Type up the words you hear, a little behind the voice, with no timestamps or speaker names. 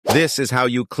This is how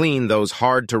you clean those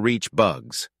hard-to-reach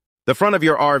bugs. The front of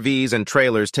your RVs and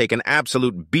trailers take an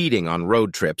absolute beating on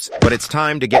road trips, but it's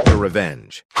time to get your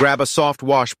revenge. Grab a soft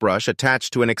wash brush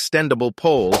attached to an extendable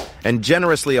pole and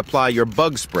generously apply your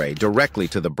bug spray directly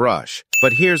to the brush.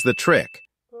 But here's the trick.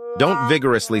 Don't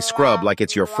vigorously scrub like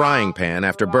it's your frying pan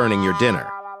after burning your dinner.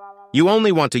 You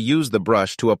only want to use the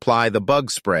brush to apply the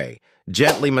bug spray,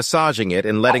 gently massaging it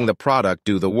and letting the product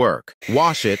do the work.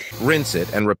 Wash it, rinse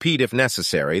it, and repeat if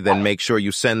necessary, then make sure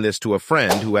you send this to a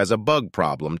friend who has a bug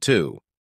problem too.